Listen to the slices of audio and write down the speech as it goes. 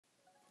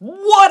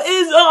What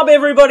is up,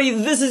 everybody?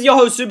 This is your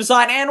host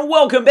SuperSight, and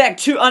welcome back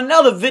to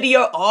another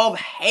video of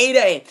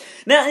Heyday.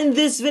 Now, in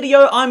this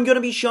video, I'm going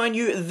to be showing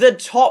you the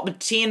top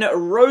 10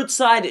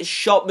 roadside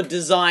shop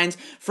designs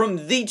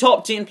from the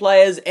top 10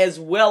 players, as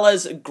well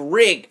as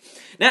Greg.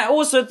 Now, I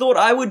also thought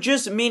I would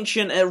just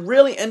mention a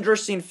really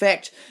interesting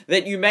fact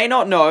that you may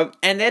not know,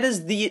 and that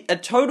is the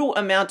total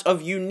amount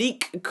of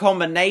unique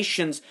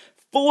combinations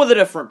for the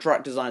different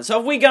truck designs. So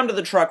if we come to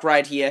the truck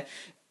right here,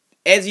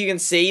 as you can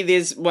see,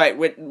 there's,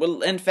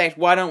 well, in fact,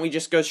 why don't we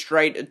just go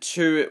straight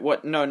to,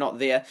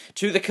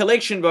 to the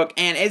collection book,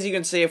 and as you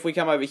can see, if we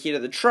come over here to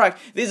the truck,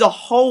 there's a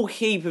whole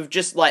heap of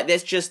just,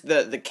 that's just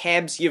the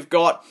cabs you've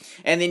got,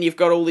 and then you've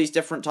got all these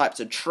different types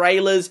of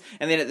trailers,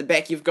 and then at the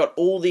back you've got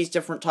all these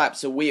different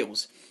types of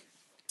wheels.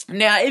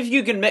 Now, if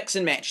you can mix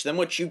and match them,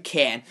 which you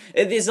can,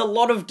 there's a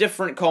lot of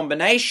different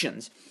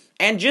combinations.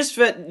 And this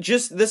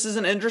is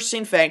an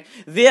interesting fact,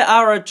 there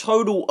are a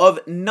total of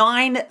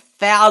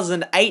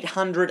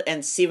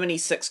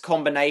 9,876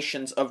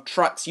 combinations of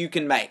trucks you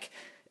can make.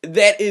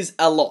 That is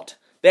a lot.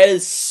 That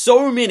is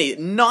so many,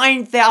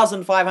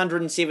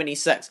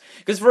 9,576.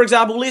 Because, for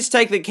example, let's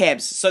take the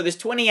cabs. So there's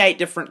 28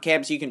 different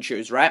cabs you can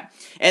choose, right?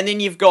 And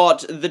then you've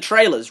got the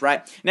trailers,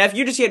 right? Now, if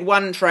you just had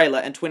one trailer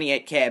and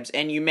 28 cabs,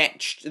 and you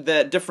matched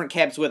the different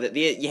cabs with it,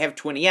 there you have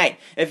 28.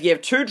 If you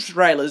have two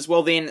trailers,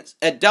 well then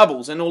it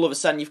doubles, and all of a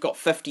sudden you've got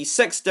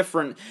 56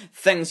 different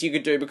things you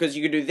could do, because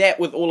you could do that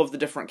with all of the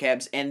different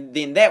cabs, and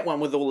then that one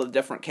with all of the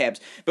different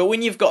cabs. But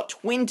when you've got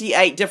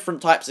 28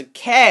 different types of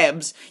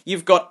cabs,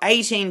 you've got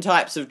 18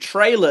 types of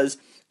trailers,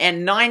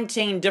 and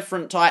 19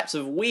 different types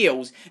of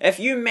wheels. If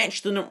you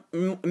match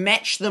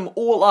them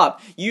all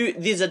up,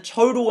 there's a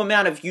total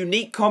amount of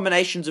unique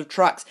combinations of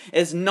trucks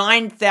is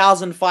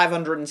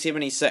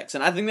 9,576,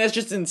 and I think that's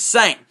just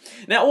insane.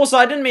 Now, also,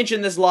 I didn't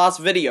mention this last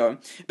video,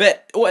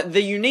 but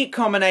the unique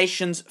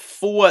combinations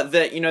for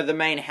the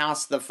main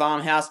house, the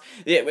farmhouse,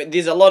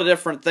 there's a lot of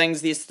different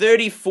things. There's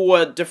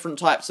 34 different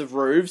types of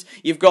roofs,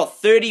 you've got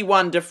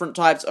 31 different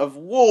types of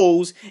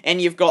walls,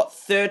 and you've got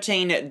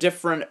 13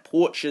 different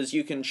porches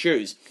you can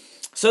choose.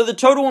 So the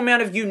total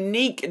amount of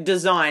unique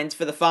designs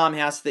for the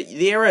farmhouse that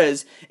there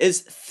is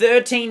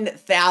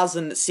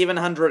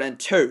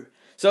 13,702.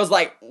 So I was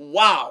like,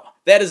 wow,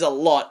 that is a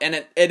lot, and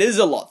it is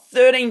a lot.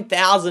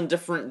 13,000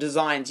 different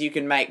designs you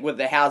can make with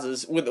the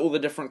houses, with all the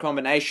different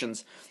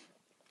combinations.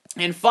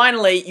 And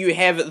finally, you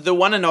have the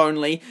one and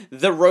only,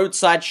 the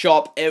Roadside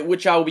Shop,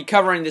 which I will be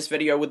covering in this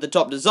video with the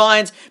top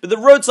designs. But the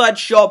Roadside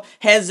Shop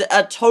has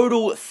a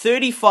total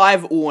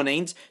 35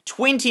 awnings,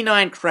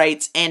 29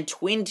 crates, and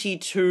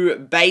 22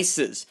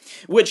 bases,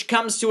 which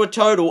comes to a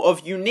total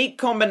of unique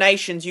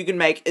combinations you can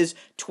make is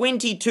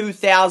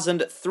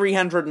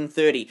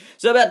 22,330.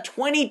 So about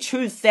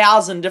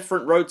 22,000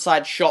 different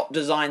Roadside Shop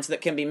designs that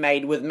can be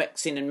made with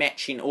mixing and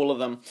matching all of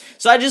them.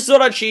 So I just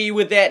thought I'd share you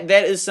with that.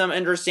 That is some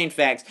interesting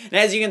facts. And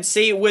as you can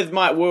see with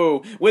my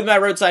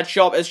Roadside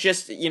Shop, it's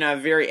just, a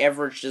very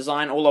average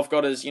design. All I've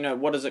got is,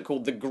 what is it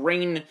called? The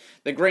green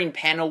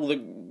panel, the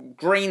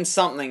green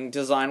something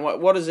design.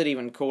 What is it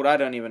even called? I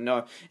don't even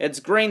know. It's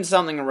green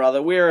something or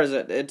other. Where is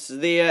it? It's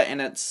there,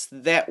 and it's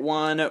that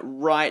one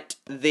right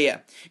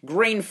there.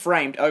 Green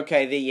framed.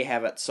 Okay, there you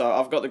have it. So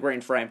I've got the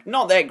green framed.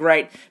 Not that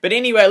great. But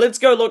anyway, let's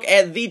go look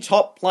at the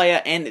top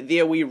player and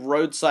their wee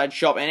Roadside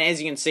Shop. And as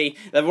you can see,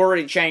 they've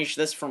already changed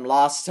this from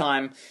last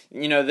time.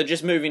 They're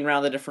just moving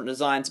around the different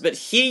designs. But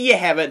here you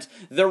have it,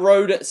 the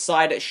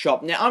Roadside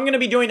Shop. Now, I'm going to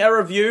be doing a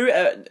review,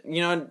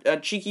 a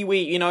cheeky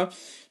wee,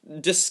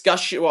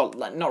 discussion, well,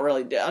 not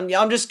really,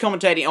 I'm just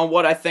commentating on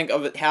what I think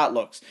of it, how it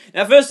looks.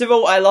 Now, first of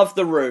all, I love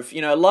the roof,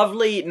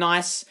 lovely,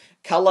 nice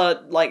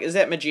color, is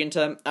that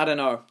magenta? I don't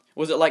know.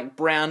 Was it like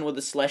brown with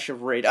a slash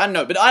of red? I don't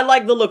know, but I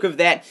like the look of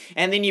that.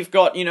 And then you've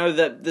got,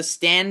 the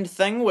stand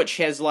thing, which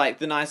has,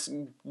 the nice,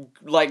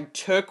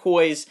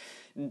 turquoise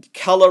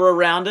color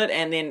around it,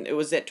 and then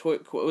was that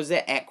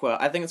aqua?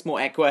 I think it's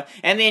more aqua.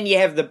 And then you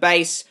have the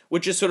base,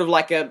 which is sort of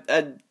like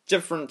a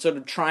different sort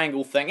of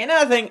triangle thing, and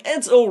I think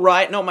it's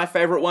alright, not my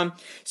favorite one.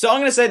 So I'm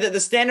going to say that the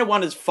standard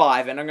one is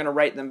 5, and I'm going to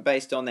rate them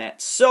based on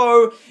that.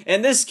 So,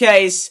 in this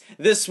case,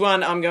 this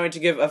one I'm going to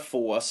give a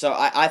 4. So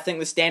I think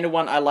the standard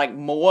one I like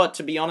more,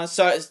 to be honest.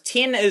 So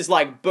 10 is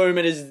boom,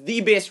 it is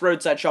the best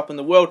roadside shop in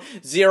the world.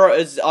 0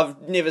 is,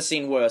 I've never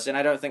seen worse, and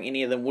I don't think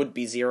any of them would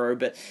be 0,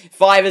 but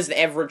 5 is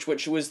the average,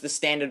 which was the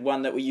standard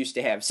one that we used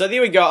to have. So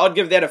there we go, I'd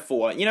give that a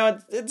 4.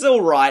 It's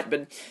alright,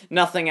 but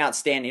nothing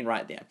outstanding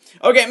right there.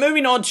 Okay,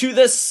 moving on to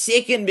the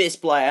second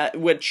best player,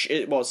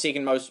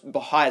 second most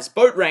highest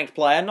boat ranked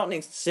player, not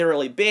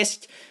necessarily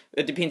best.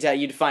 It depends how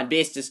you define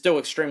best. It's still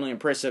extremely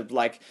impressive,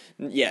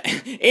 yeah.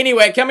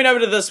 Anyway, coming over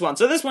to this one.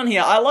 So this one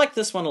here, I like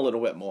this one a little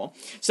bit more.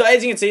 So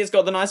as you can see, it's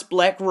got the nice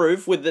black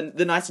roof with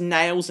the nice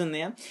nails in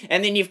there.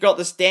 And then you've got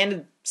the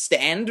standard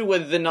stand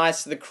with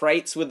the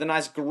crates with the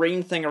nice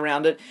green thing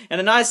around it. And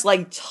a nice,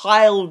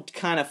 tiled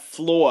kind of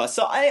floor.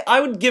 So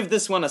I would give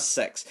this one a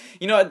 6.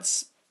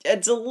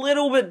 it's a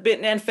little bit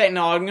better. In fact,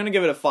 no, I'm gonna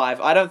give it a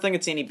 5. I don't think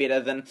it's any better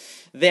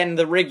than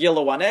the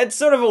regular one. It's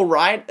sort of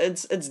alright.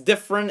 It's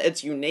different.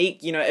 It's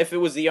unique. You know, if it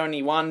was the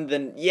only one,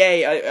 then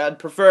yay, I'd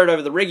prefer it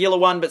over the regular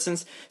one. But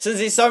since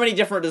there's so many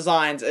different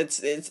designs,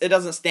 it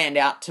doesn't stand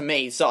out to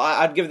me. So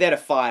I'd give that a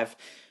 5.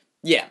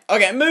 Yeah.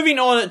 Okay, moving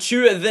on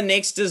to the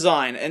next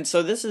design. And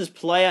so this is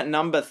player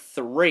number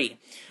 3.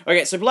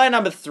 Okay, so player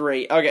number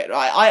 3. Okay,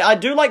 I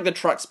do like the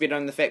trucks better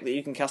and the fact that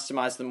you can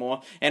customize them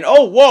more. And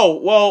oh,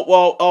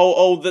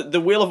 whoa,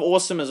 the Wheel of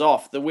Awesome is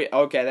off.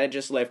 Okay, that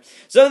just left.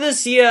 So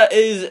this here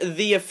is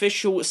the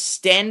official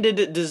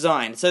standard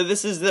design. So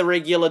this is the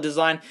regular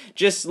design,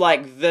 just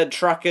like the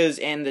truckers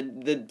and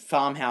the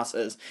farmhouse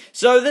is.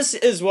 So this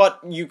is what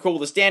you call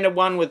the standard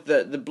one with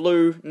the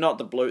blue, not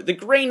the blue, the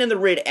green and the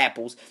red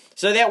apples.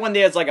 So that one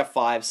there is like a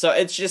 5. So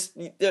it's just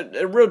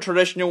a real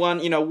traditional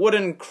one. You know,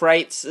 wooden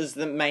crates is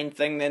the main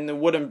thing, then the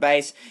wooden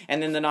base,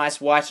 and then the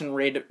nice white and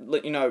red,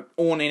 you know,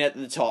 awning at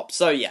the top.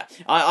 So yeah,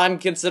 I'm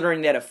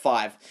considering that a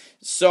 5.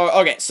 So,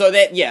 okay, so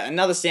that, yeah,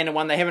 another standard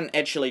one. They haven't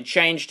actually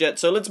changed it.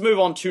 So let's move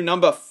on to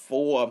number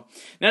 4.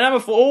 Now, number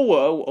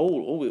 4,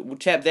 we'll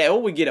tap that. Oh,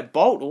 we get a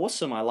bolt.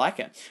 Awesome, I like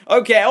it.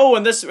 Okay, oh,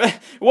 and this,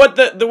 what,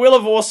 the Wheel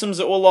of Awesomes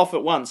are all off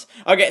at once.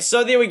 Okay,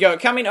 so there we go,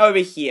 coming over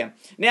here.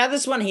 Now,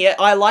 this one here,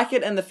 I like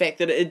it in the fact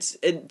that it's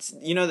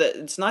you know, that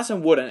it's nice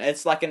and wooden.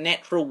 It's like a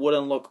natural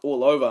wooden look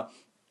all over.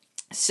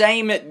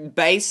 Same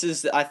base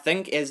as, I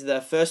think, as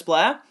the first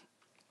player.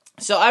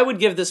 So I would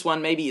give this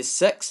one maybe a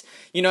 6.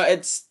 You know,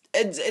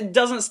 it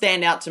doesn't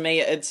stand out to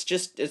me.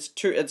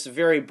 It's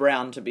very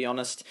brown, to be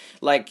honest.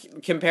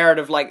 Like,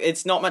 comparative, like,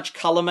 it's not much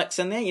color mix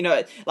in there. You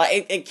know,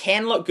 like, it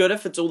can look good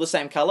if it's all the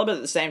same color, but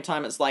at the same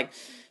time, it's like,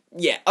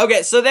 yeah.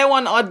 Okay, so that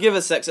one, I'd give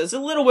a 6. It's a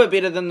little bit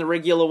better than the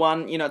regular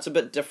one. You know, it's a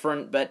bit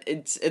different, but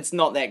it's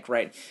not that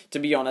great, to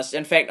be honest.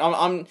 In fact,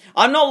 I'm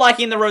not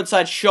liking the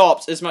roadside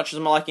shops as much as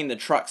I'm liking the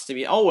trucks, to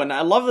be. Oh, and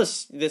I love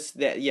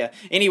that, yeah.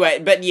 Anyway,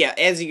 but yeah,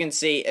 as you can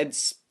see,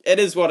 it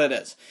is what it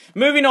is.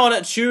 Moving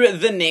on to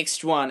the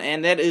next one,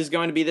 and that is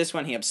going to be this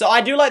one here. So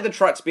I do like the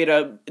trucks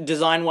better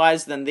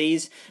design-wise than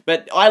these,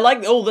 but I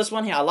like, this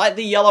one here. I like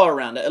the yellow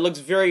around it. It looks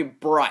very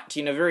bright,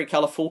 you know, very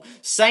colorful.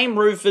 Same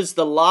roof as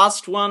the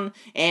last one,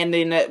 and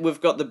then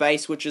we've got the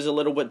base, which is a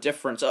little bit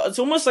different. So it's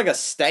almost like a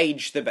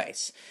stage, the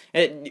base.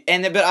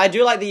 But I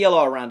do like the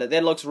yellow around it.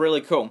 That looks really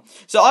cool.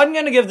 So I'm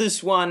going to give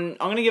this one,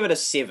 I'm going to give it a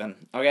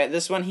 7. Okay,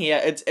 this one here,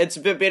 it's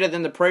a bit better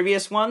than the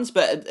previous ones,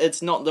 but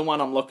it's not the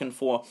one I'm looking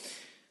for.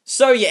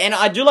 So yeah, and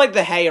I do like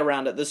the hay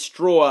around it, the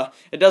straw.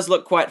 It does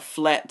look quite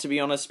flat, to be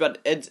honest, but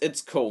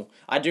it's cool.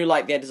 I do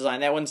like that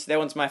design. That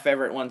one's my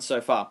favorite one so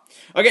far.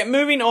 Okay,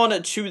 moving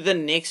on to the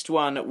next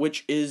one,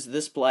 which is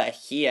this player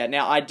here.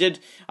 Now, I did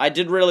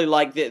really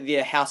like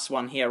the house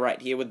one here,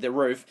 right here with the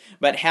roof.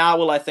 But how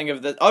will I think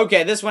of this?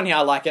 Okay, this one here,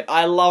 I like it.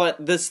 I love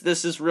it.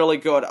 This is really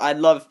good. I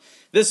love.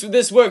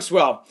 This works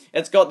well.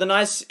 It's got the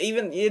nice,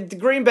 even, the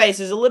green base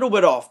is a little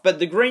bit off, but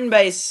the green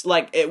base,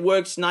 like, it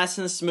works nice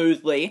and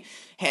smoothly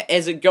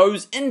as it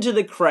goes into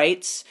the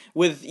crates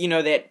with, you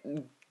know, that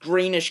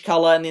greenish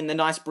color and then the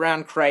nice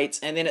brown crates,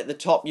 and then at the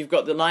top you've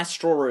got the nice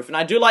straw roof. And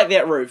I do like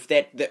that roof,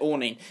 the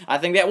awning. I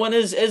think that one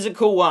is a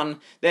cool one.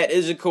 That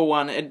is a cool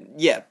one.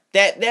 Yeah.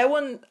 That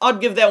one,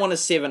 I'd give that one a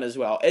 7 as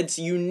well. It's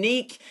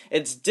unique,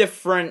 it's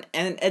different,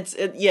 and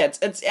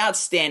it's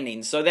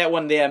outstanding. So that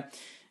one there,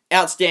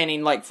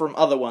 outstanding, like, from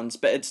other ones,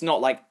 but it's not,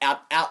 like,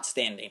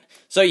 outstanding.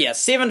 So, yeah,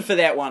 7 for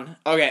that one.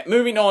 Okay,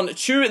 moving on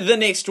to the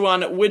next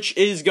one, which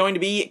is going to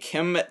be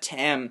Kim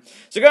Tam.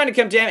 So, going to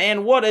Kim Tam,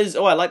 and what is...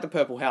 Oh, I like the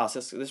purple house.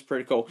 That's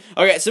pretty cool.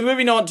 Okay, so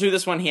moving on to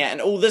this one here, and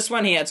this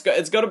one here,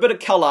 it's got a bit of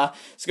color.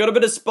 It's got a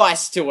bit of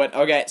spice to it.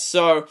 Okay,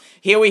 so,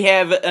 here we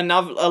have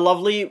a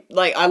lovely...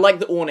 Like, I like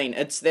the awning.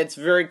 That's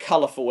very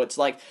colorful. It's,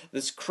 like,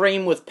 this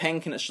cream with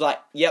pink, and it's like,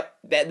 yep,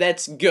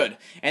 that's good.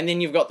 And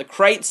then you've got the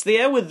crates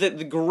there with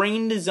the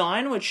green design,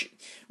 which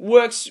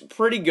works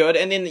pretty good,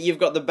 and then you've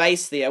got the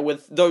base there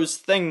with those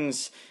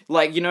things,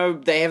 like, you know,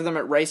 they have them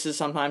at races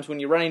sometimes when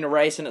you're running a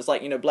race and it's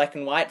like, you know, black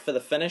and white for the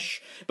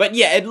finish. But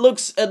yeah, it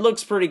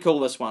looks pretty cool,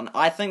 this one.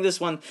 I think this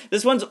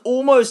one's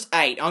almost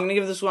 8. I'm gonna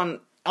give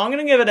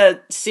it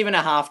a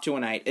 7.5 to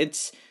an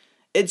 8.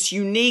 It's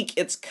unique,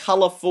 it's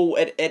colorful,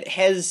 it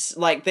has,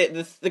 like,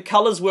 the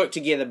colors work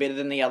together better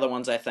than the other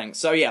ones, I think.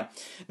 So, yeah,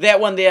 that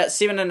one there,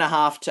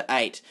 7.5 to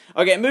 8.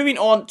 Okay, moving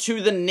on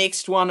to the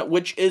next one,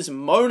 which is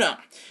Mona.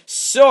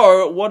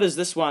 So, what is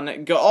this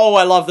one? Oh,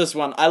 I love this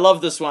one. I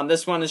love this one.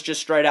 This one is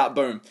just straight out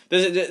boom.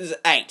 This is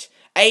 8.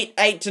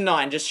 8 to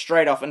 9, just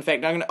straight off. In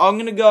fact, I'm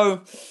gonna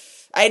go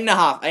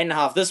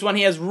 8.5. This one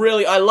here is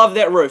really, I love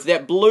that roof.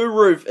 That blue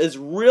roof is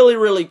really,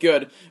 really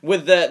good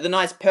with the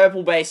nice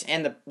purple base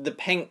and the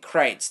pink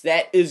crates.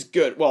 That is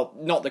good. Well,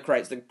 not the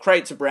crates. The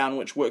crates are brown,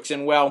 which works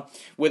in well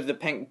with the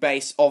pink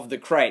base of the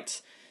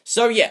crates.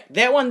 So yeah,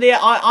 that one there,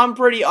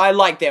 I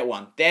like that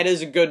one. That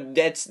is a good,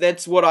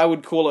 that's what I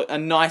would call a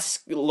nice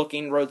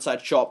looking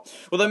roadside shop.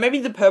 Although maybe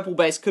the purple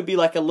base could be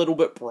like a little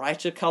bit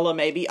brighter color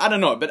maybe, I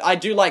don't know, but I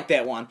do like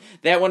that one.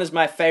 That one is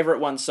my favorite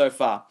one so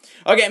far.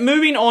 Okay,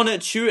 moving on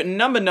to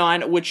number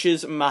 9, which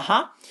is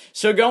Maha.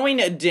 So going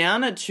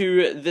down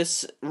to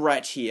this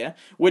right here,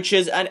 which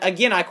is,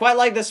 again, I quite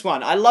like this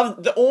one. I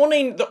love the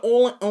awning,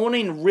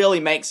 awning really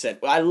makes it.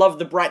 I love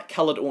the bright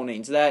colored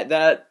awnings.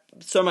 They're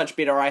so much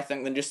better, I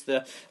think, than just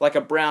like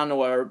a brown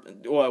or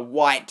a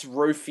white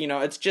roof, you know.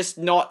 It's just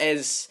not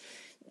as,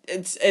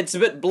 it's a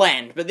bit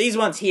bland. But these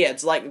ones here,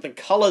 it's like the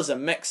colors are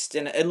mixed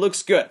and it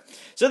looks good.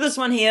 So this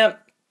one here,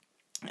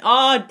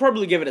 I'd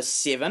probably give it a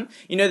 7.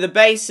 You know, the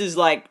base is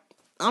like,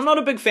 I'm not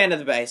a big fan of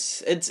the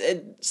base.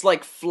 It's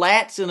like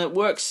flat and it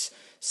works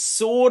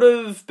sort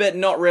of, but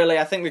not really.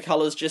 I think the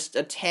color's just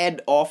a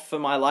tad off for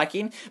my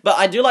liking. But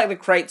I do like the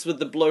crates with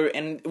the blue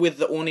and with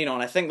the awning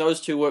on. I think those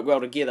two work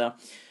well together.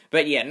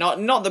 But yeah,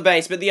 not the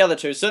base, but the other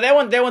two. So that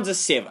one's a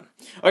 7.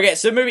 Okay,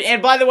 so moving.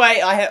 And by the way,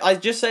 I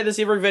just say this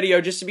every video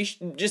just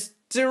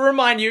to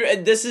remind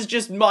you, this is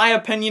just my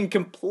opinion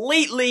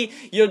completely.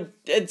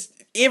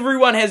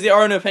 Everyone has their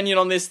own opinion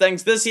on these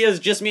things. This here is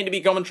just meant to be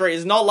commentary.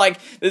 It's not like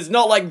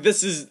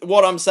this is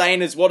what I'm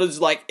saying is what is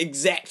like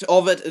exact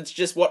of it. It's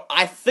just what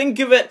I think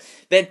of it.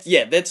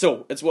 That's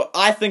all. It's what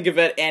I think of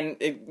it, and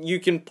you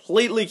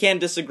completely can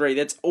disagree.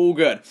 That's all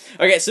good.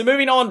 Okay, so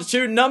moving on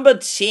to number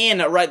 10.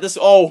 Right, this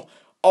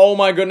oh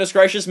my goodness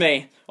gracious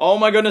me. Oh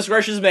my goodness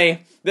gracious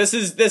me. This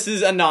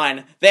is a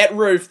 9. That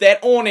roof, that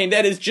awning,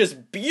 that is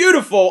just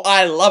beautiful.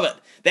 I love it.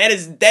 That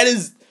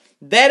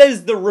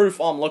is the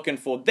roof I'm looking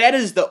for. That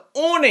is the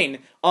awning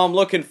I'm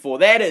looking for.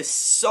 That is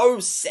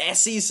so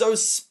sassy, so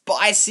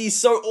spicy,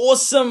 so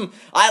awesome.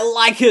 I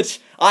like it.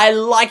 I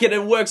like it.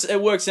 It works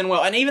in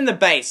well. And even the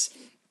base,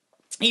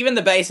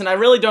 and I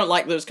really don't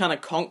like those kind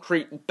of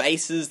concrete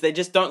bases. They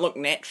just don't look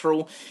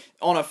natural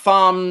on a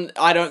farm,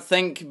 I don't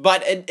think,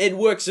 but it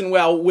works in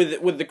well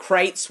with the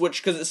crates,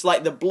 which, because it's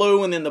like the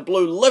blue, and then the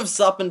blue lifts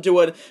up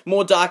into a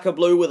more darker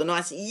blue with a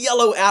nice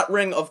yellow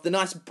outring of the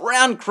nice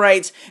brown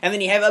crates, and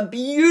then you have a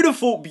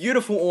beautiful,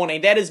 beautiful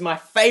awning. That is my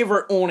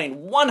favorite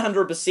awning,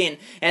 100%,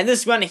 and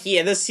this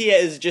here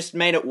is just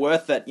made it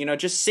worth it, you know,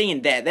 just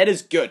seeing that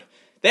is good.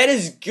 That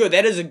is good.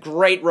 That is a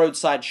great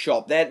roadside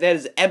shop. That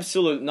is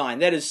absolute 9.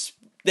 That's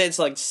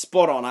like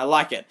spot on. I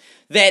like it.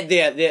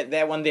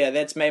 That one there,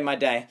 that's made my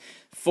day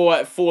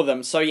for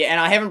them. So yeah, and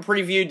I haven't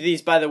previewed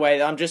these, by the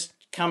way. I'm just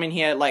coming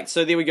here, like,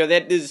 so there we go.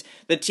 That is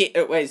the 10.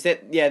 Wait, is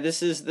that, yeah,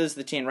 this is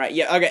the 10, right?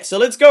 Yeah, okay, so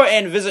let's go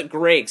and visit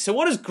Greg. So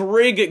what has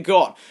Greg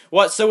got?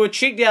 What, so we've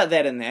checked out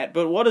that and that,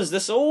 but what is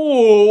this?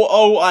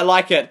 Oh, I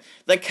like it.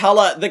 The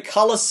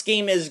color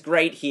scheme is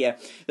great here.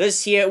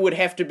 This here would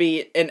have to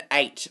be an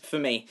 8 for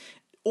me.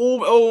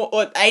 Or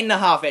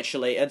 8.5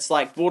 actually. It's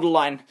like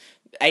borderline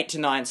 8 to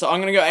 9, so I'm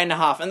gonna go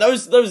 8.5. And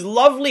those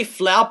lovely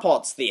flower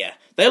pots there,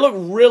 they look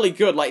really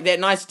good, like that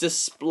nice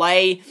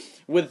display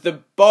with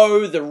the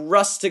bow, the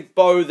rustic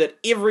bow that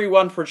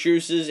everyone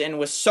produces, and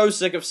we're so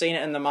sick of seeing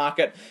it in the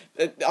market.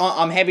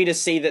 I'm happy to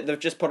see that they've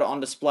just put it on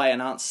display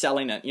and aren't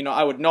selling it. You know,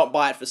 I would not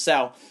buy it for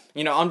sale.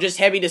 You know, I'm just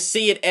happy to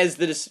see it as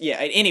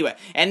anyway.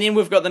 And then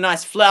we've got the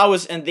nice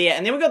flowers in there,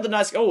 and then we've got the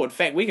nice, in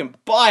fact, we can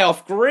buy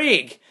off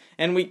Greg.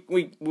 And we're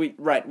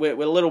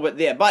a little bit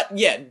there. But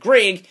yeah,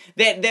 Greg,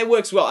 that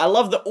works well. I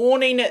love the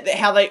awning,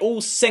 how they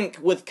all sync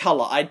with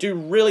color. I do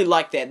really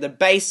like that. The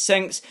base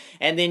syncs,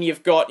 and then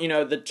you've got, you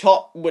know, the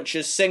top, which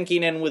is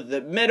syncing in with the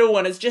middle,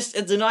 and it's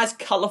a nice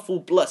colorful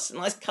bliss, a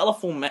nice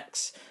colorful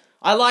mix.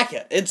 I like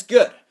it. It's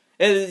good.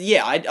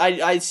 Yeah,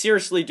 I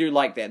seriously do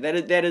like that.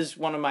 That is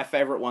one of my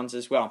favorite ones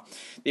as well.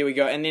 There we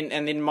go. And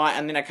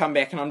then I come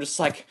back and I'm just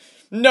like,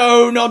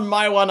 no, not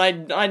my one.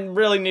 I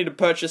really need to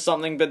purchase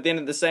something, but then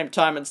at the same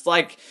time, it's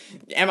like,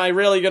 am I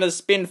really gonna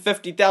spend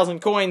 50,000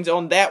 coins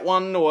on that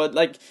one, or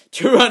like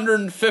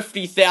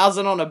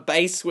 250,000 on a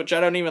base, which I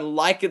don't even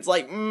like? It's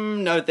like,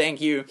 no,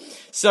 thank you.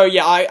 So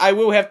yeah, I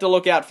will have to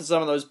look out for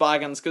some of those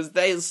bargains because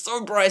they are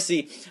so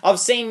pricey. I've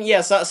seen, yeah,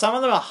 so some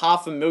of them are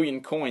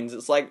 500,000 coins.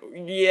 It's like,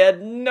 yeah,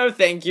 no,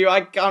 thank you.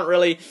 I'm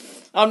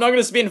not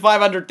gonna spend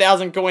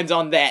 500,000 coins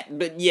on that.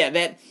 But yeah,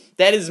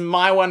 that is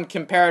my one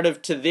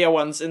comparative to their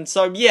ones, and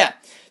so yeah,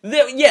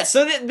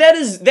 so that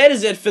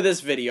is it for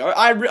this video.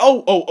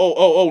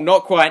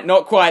 Not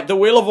quite. The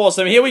Wheel of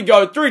Awesome. Here we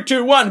go. 3,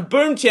 2, 1.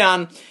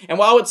 Boomtown. And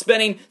while it's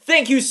spinning,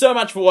 thank you so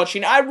much for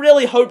watching. I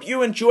really hope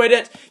you enjoyed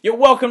it. You're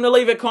welcome to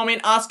leave a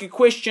comment, ask a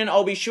question.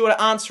 I'll be sure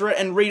to answer it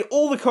and read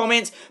all the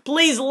comments.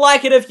 Please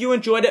like it if you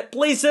enjoyed it.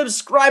 Please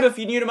subscribe if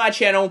you're new to my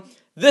channel.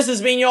 This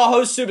has been your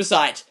host,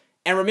 SuperSight.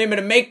 And remember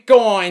to make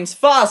coins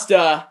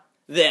faster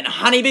than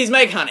honeybees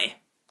make honey.